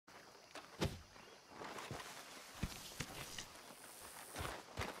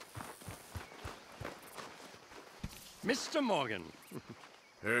Mr. Morgan.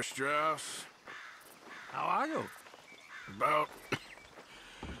 Herr Strauss. How are you? About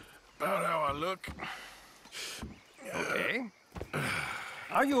how I look. Okay.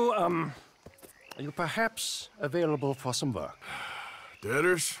 Are you perhaps available for some work?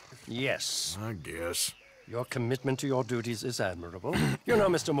 Debtors? Yes. I guess. Your commitment to your duties is admirable. You know,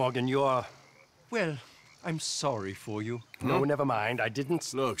 Mr. Morgan, you're... Well, I'm sorry for you. No, never mind. I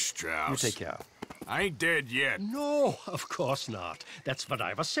didn't... Look, Strauss. You take care. I ain't dead yet. No, of course not. That's what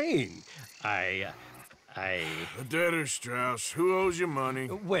I was saying. The debtors, Strauss. Who owes you money?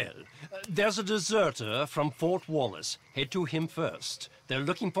 Well, there's a deserter from Fort Wallace. Head to him first. They're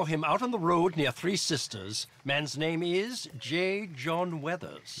looking for him out on the road near Three Sisters. Man's name is J. John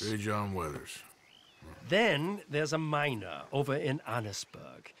Weathers. J. John Weathers. Then there's a miner over in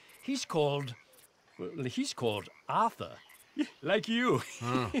Annisburg. He's called Arthur. Like you.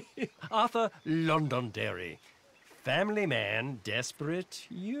 Arthur Londonderry. Family man, desperate,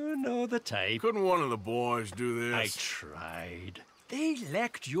 you know the type. Couldn't one of the boys do this? I tried. They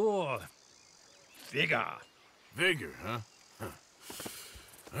lacked your... vigor. Vigor, huh?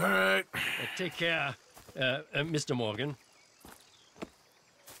 All right. Take care, Mr. Morgan.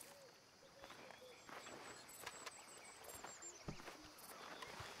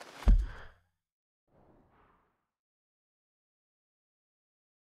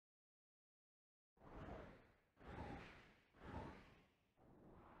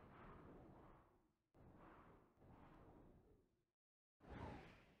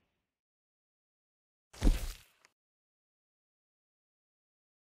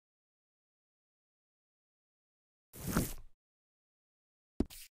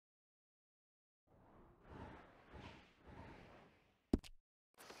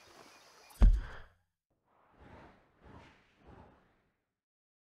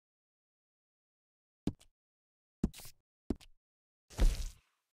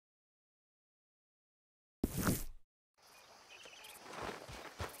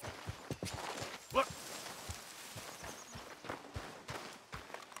 Look.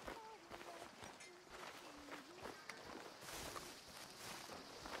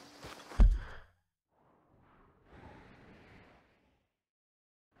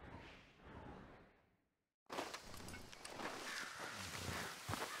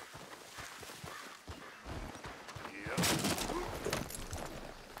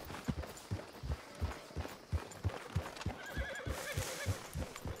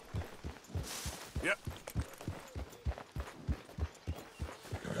 Yep.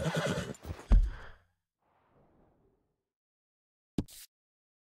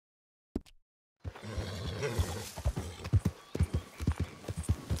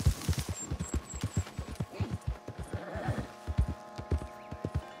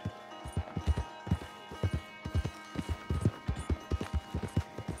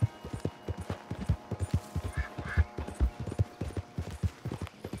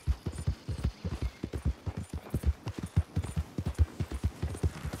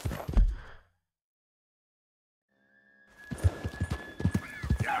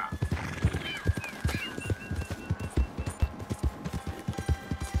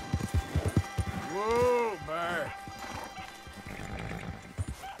 Whoa, man.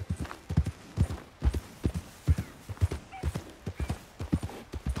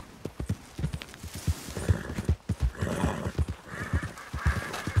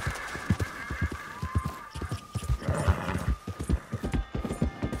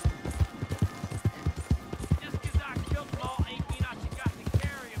 Just 'cause I killed them all ain't mean I should got to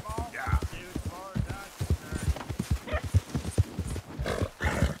carry them all. Yeah. Dude, as far as I'm concerned.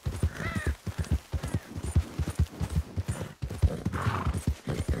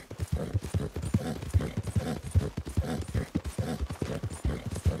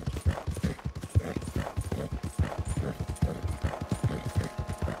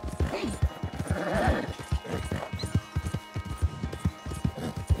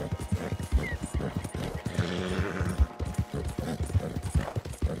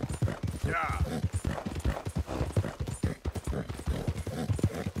 Yeah.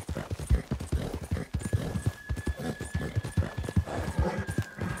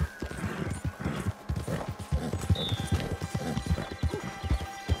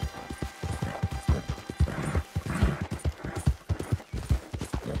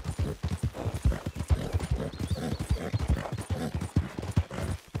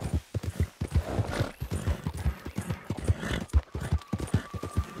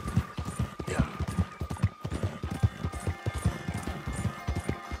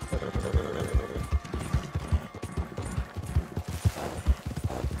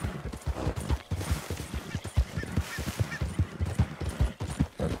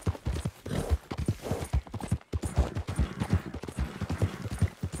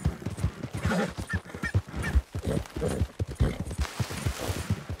 Yeah.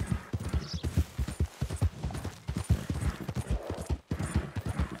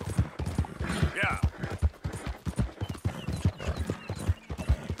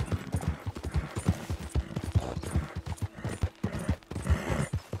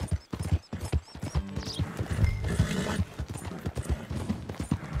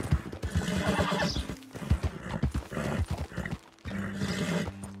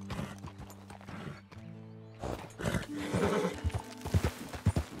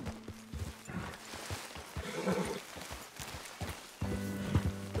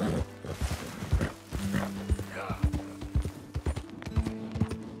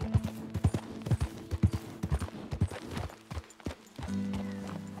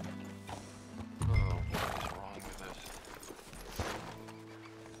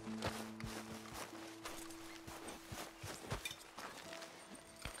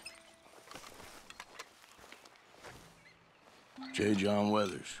 J. John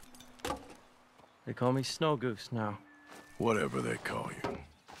Weathers. They call me Snow Goose now. Whatever they call you.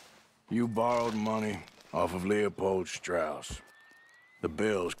 You borrowed money off of Leopold Strauss. The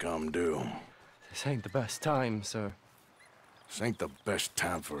bills come due. This ain't the best time, sir. This ain't the best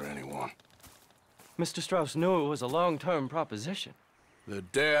time for anyone. Mr. Strauss knew it was a long-term proposition. The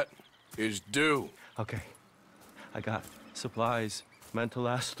debt is due. Okay. I got supplies meant to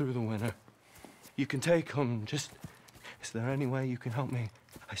last through the winter. You can take them, just... Is there any way you can help me?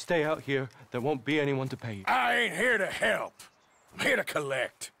 I stay out here, there won't be anyone to pay you. I ain't here to help. I'm here to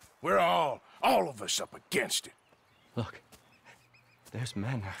collect. We're all of us up against it. Look, there's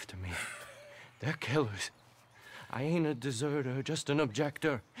men after me. They're killers. I ain't a deserter, just an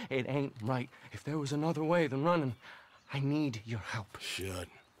objector. It ain't right. If there was another way than running, I need your help. Shut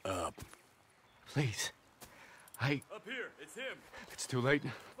up. Please. Up here, it's him. It's too late.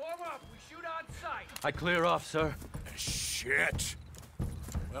 Form up, we shoot on sight. I clear off, sir. Shit.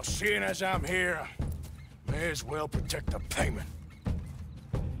 Well, seeing as I'm here, may as well protect the payment.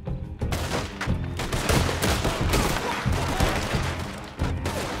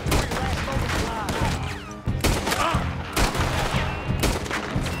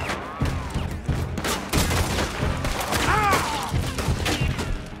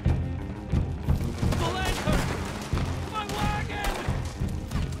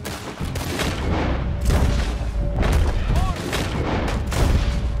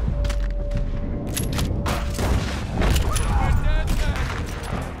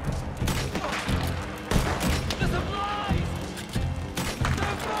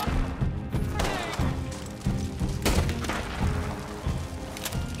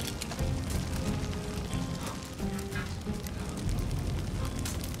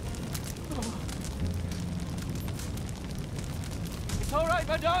 It's all right,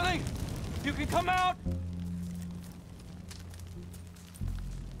 my darling. You can come out.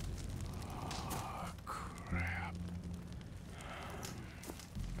 Oh, crap.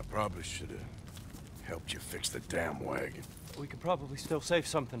 I probably should have helped you fix the damn wagon. We can probably still save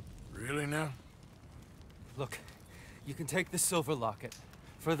something. Really now? Look, you can take the silver locket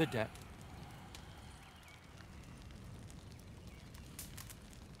for the debt.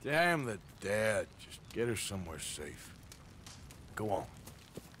 Damn the dad. Just get her somewhere safe. Go on.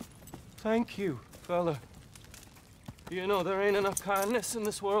 Thank you, fella. You know, there ain't enough kindness in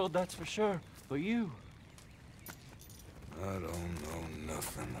this world, that's for sure. But you... I don't know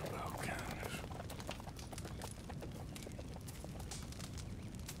nothing about kindness.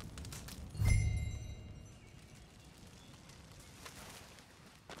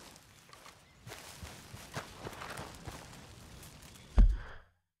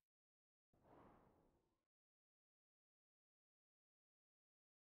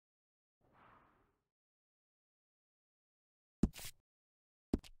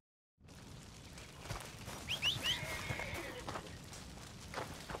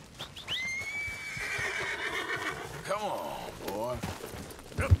 Come on, boy.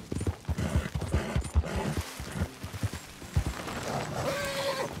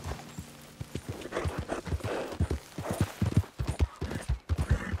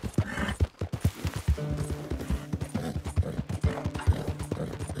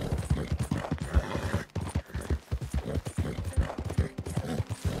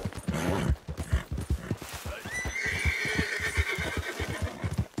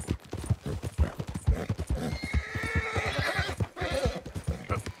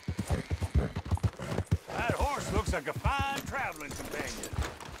 Looks like a fine traveling companion.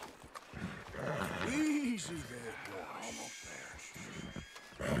 Easy there, boy. Almost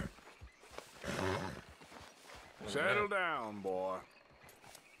there. Settle down, boy.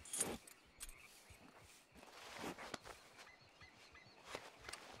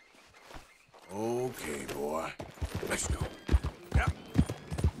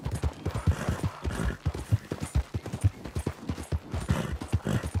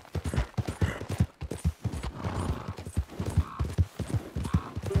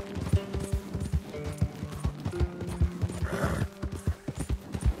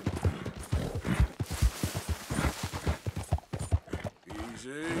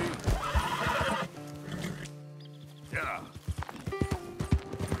 Yeah.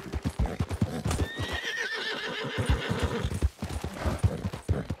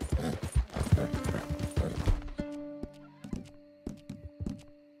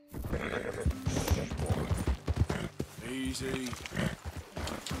 Easy.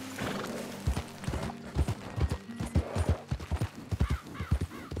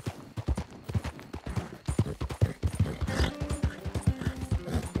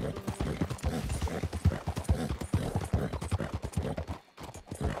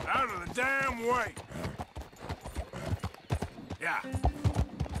 Out of the damn way! Yeah.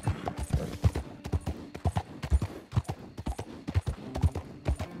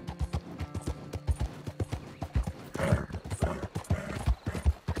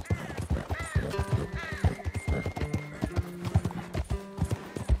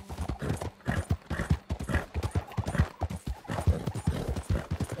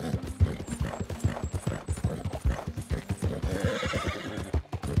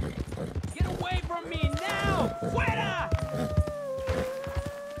 Get away from me now! Fuera!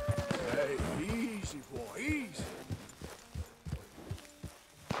 Hey, easy, boy, easy.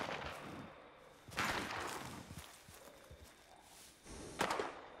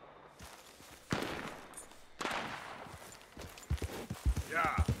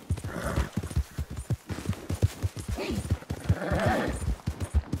 Yeah.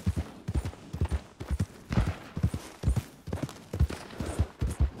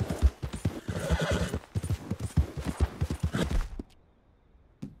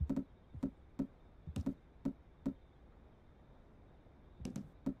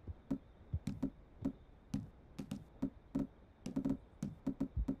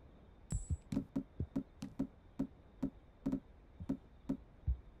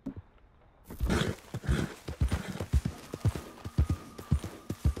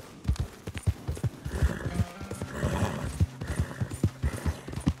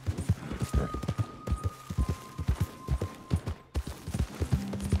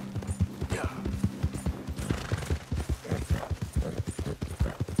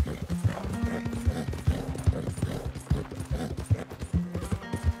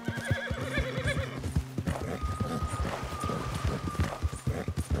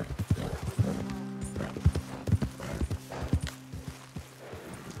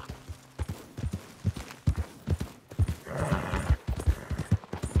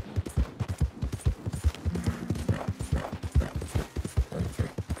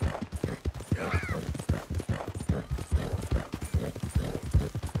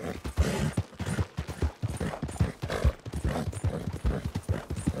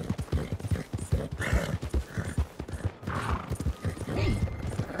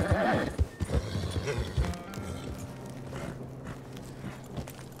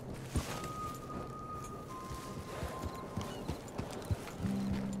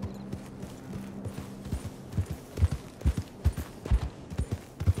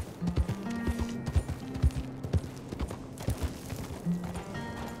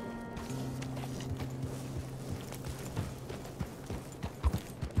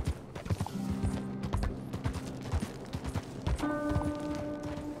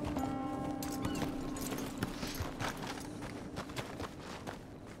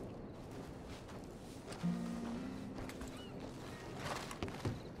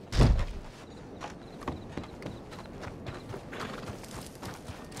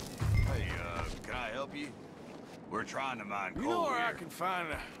 We're trying to mine coal You know where I here. can find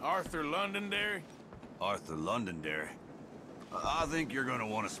Arthur Londonderry? Arthur Londonderry. I think you're gonna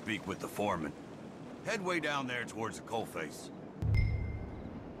want to speak with the foreman. Head way down there towards the coalface.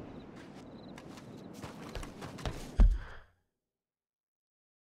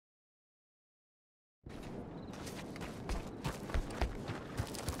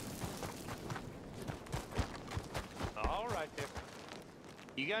 All right there.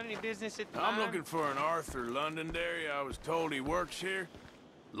 You got any business at the I'm mine? looking for an Arthur Londonderry. I was told he works here.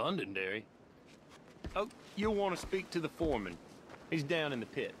 Londonderry? Oh, you'll want to speak to the foreman. He's down in the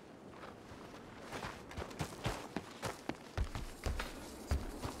pit.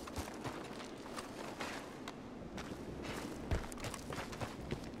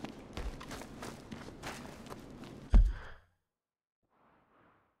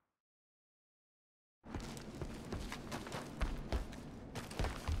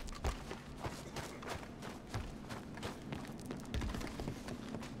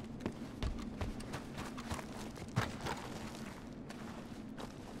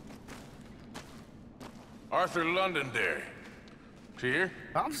 Arthur Londonderry. Is he here?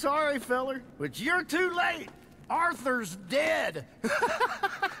 I'm sorry, feller, but you're too late. Arthur's dead!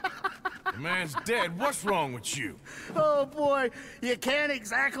 The man's dead. What's wrong with you? Oh boy, you can't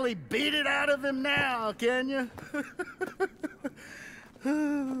exactly beat it out of him now, can you?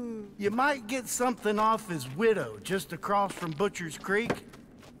 You might get something off his widow just across from Butcher's Creek,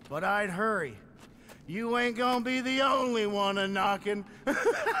 but I'd hurry. You ain't gonna be the only one a-knocking.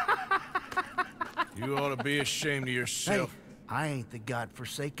 You ought to be ashamed of Hey, yourself. I ain't the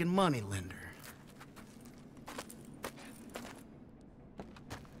godforsaken moneylender.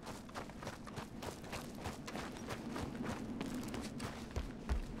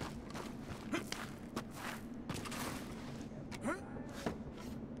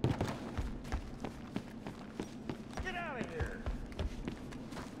 Get out of here!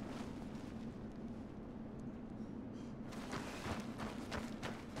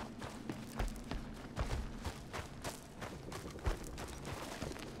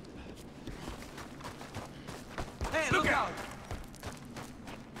 Hey, look out!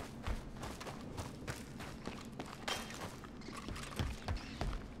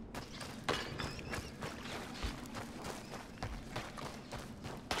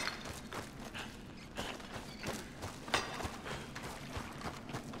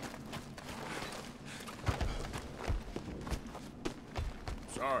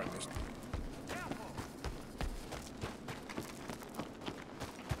 Sorry, mister.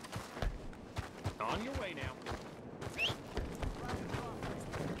 On your way now.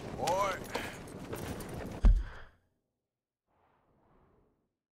 Boy.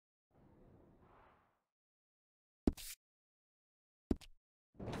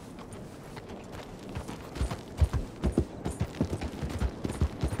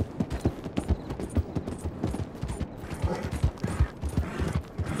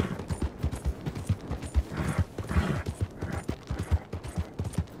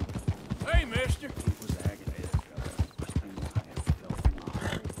 Hey, mister.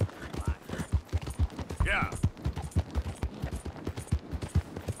 Yeah.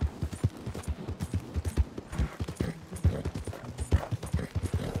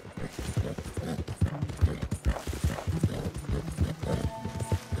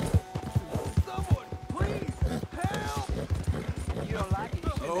 Someone, please, help! You don't like it,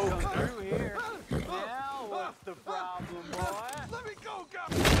 you shouldn't come through here. Now, what's the problem, boy? Let me go,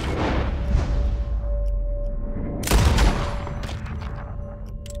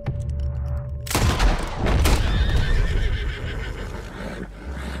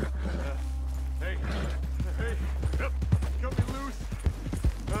 Hey, hey, yep, cut me loose.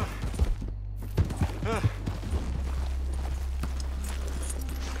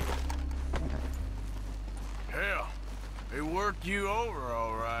 Hell, they worked you over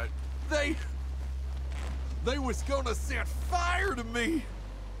all right. They was gonna set fire to me!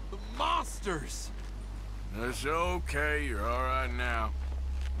 The monsters! It's okay. You're all right now.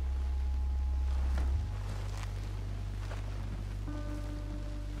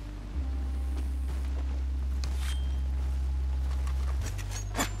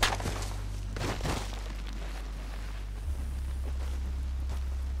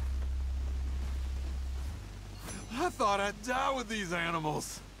 I thought I'd die with these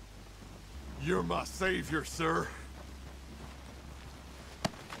animals. You're my savior, sir.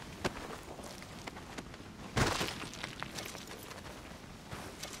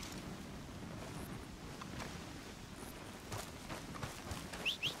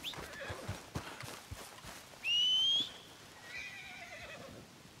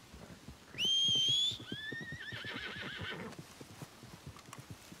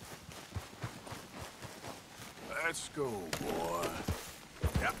 Let's go, boy.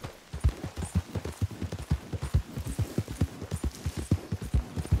 Yep.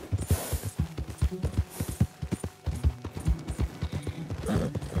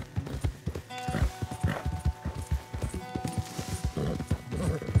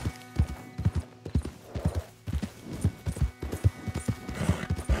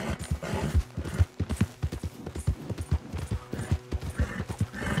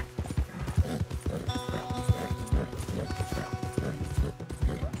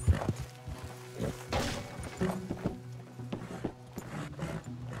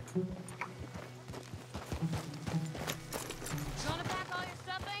 Gonna pack all your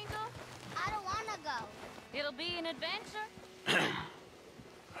stuff, Angel? I don't wanna go. It'll be an adventure.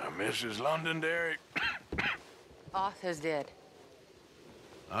 Mrs. Londonderry. Arthur's dead.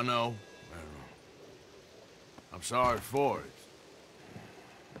 I know. I'm sorry for it.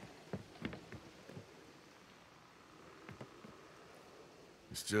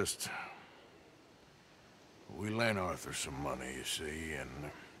 It's just... we lent Arthur some money, you see,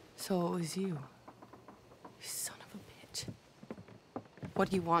 and... So it was you. You son What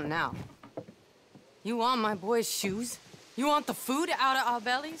do you want now? You want my boy's shoes? You want the food out of our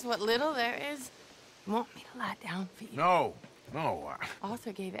bellies, what little there is? You want me to lie down for you? No, no.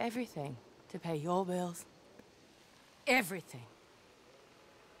 Arthur gave everything to pay your bills. Everything.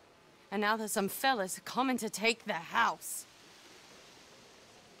 And now there's some fellas coming to take the house.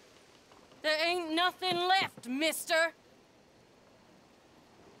 There ain't nothing left, mister.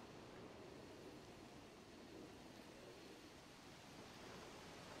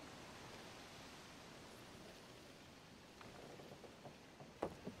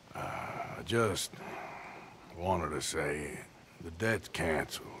 I just wanted to say the debt's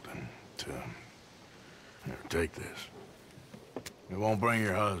canceled and here, take this. It won't bring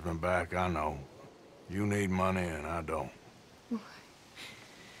your husband back, I know. You need money and I don't.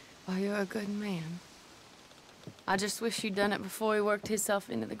 Well, you're a good man. I just wish you'd done it before he worked himself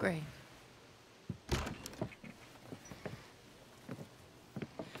into the grave.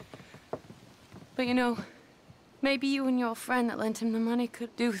 But you know, maybe you and your friend that lent him the money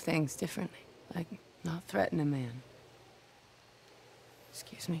could do things differently. Like, not threaten a man.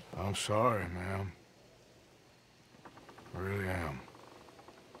 Excuse me. I'm sorry, ma'am. I really am.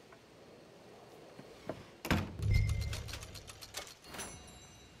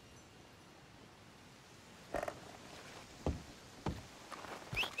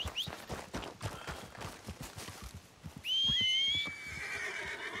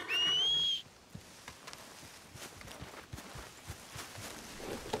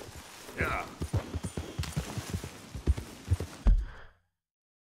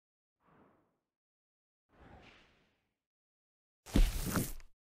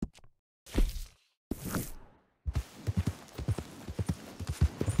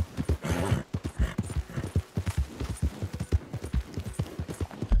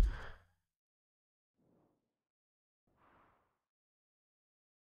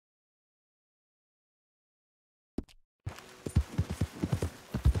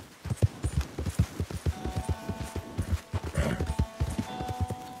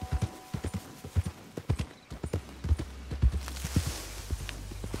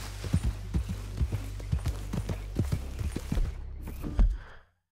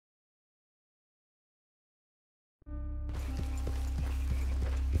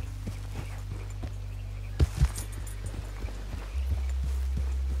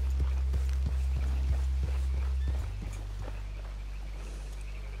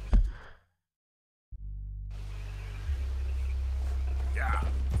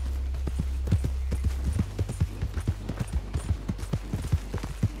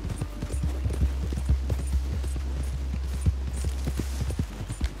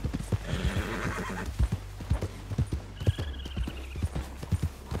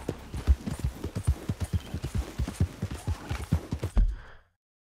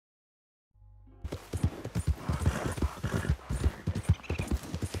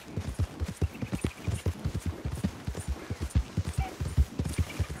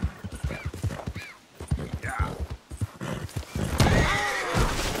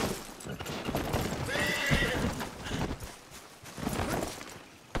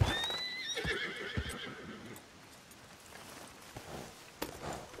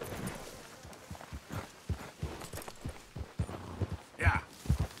 Yeah.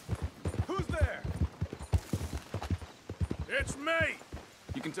 It's me!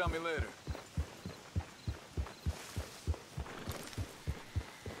 You can tell me later.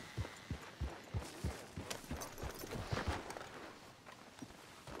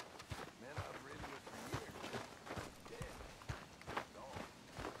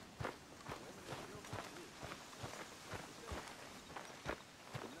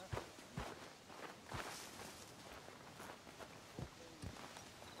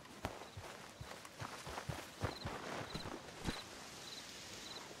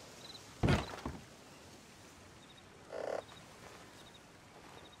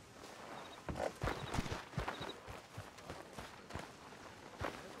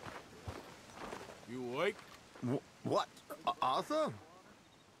 You awake? What? Arthur?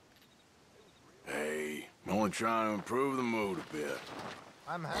 Hey, I'm only trying to improve the mood a bit.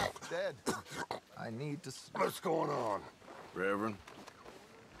 I'm half dead. I need to... What's going on? Reverend?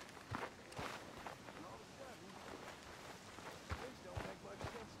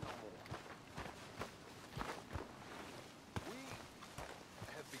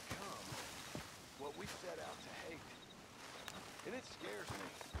 Have become what we set out to hate. And it scares me.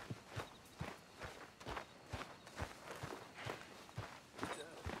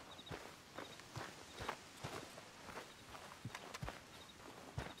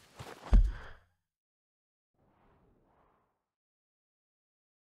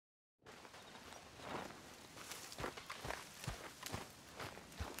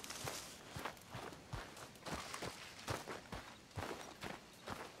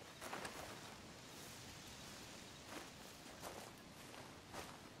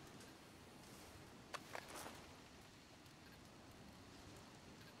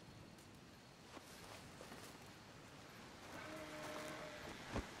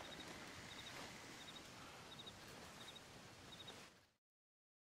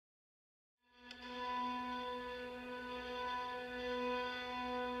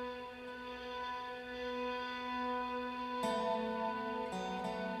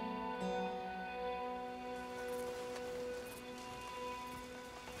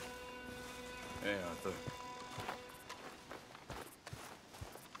 Hey, Arthur.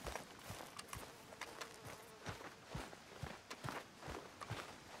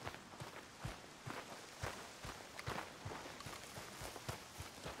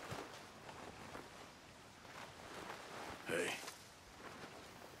 Hey.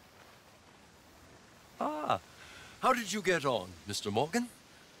 Ah, how did you get on, Mr. Morgan?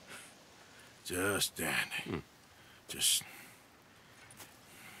 Just dandy. Just...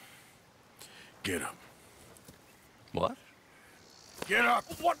 get up. What? Get up!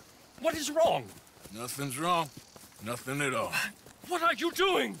 What is wrong? Nothing's wrong. Nothing at all. What are you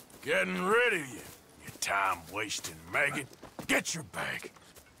doing? Getting rid of you, you time-wasting maggot. Get your bag.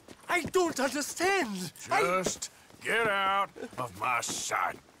 I don't understand. Just get out of my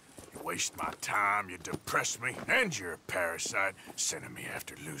sight. You waste my time, you depress me, and you're a parasite, sending me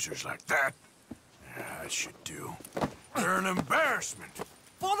after losers like that. Yeah, I should do. You're an embarrassment.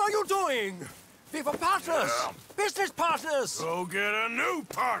 What are you doing? We were partners. Yeah. Business partners. Go get a new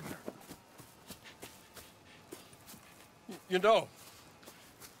partner. You know,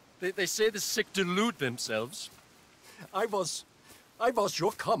 they say the sick delude themselves. I was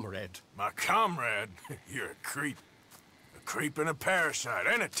your comrade. My comrade? You're a creep. A creep and a parasite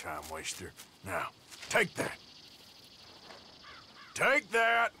and a time waster. Now, take that. Take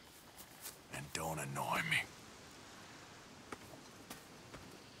that, and don't annoy me.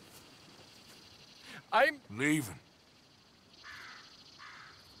 I'm Leaving.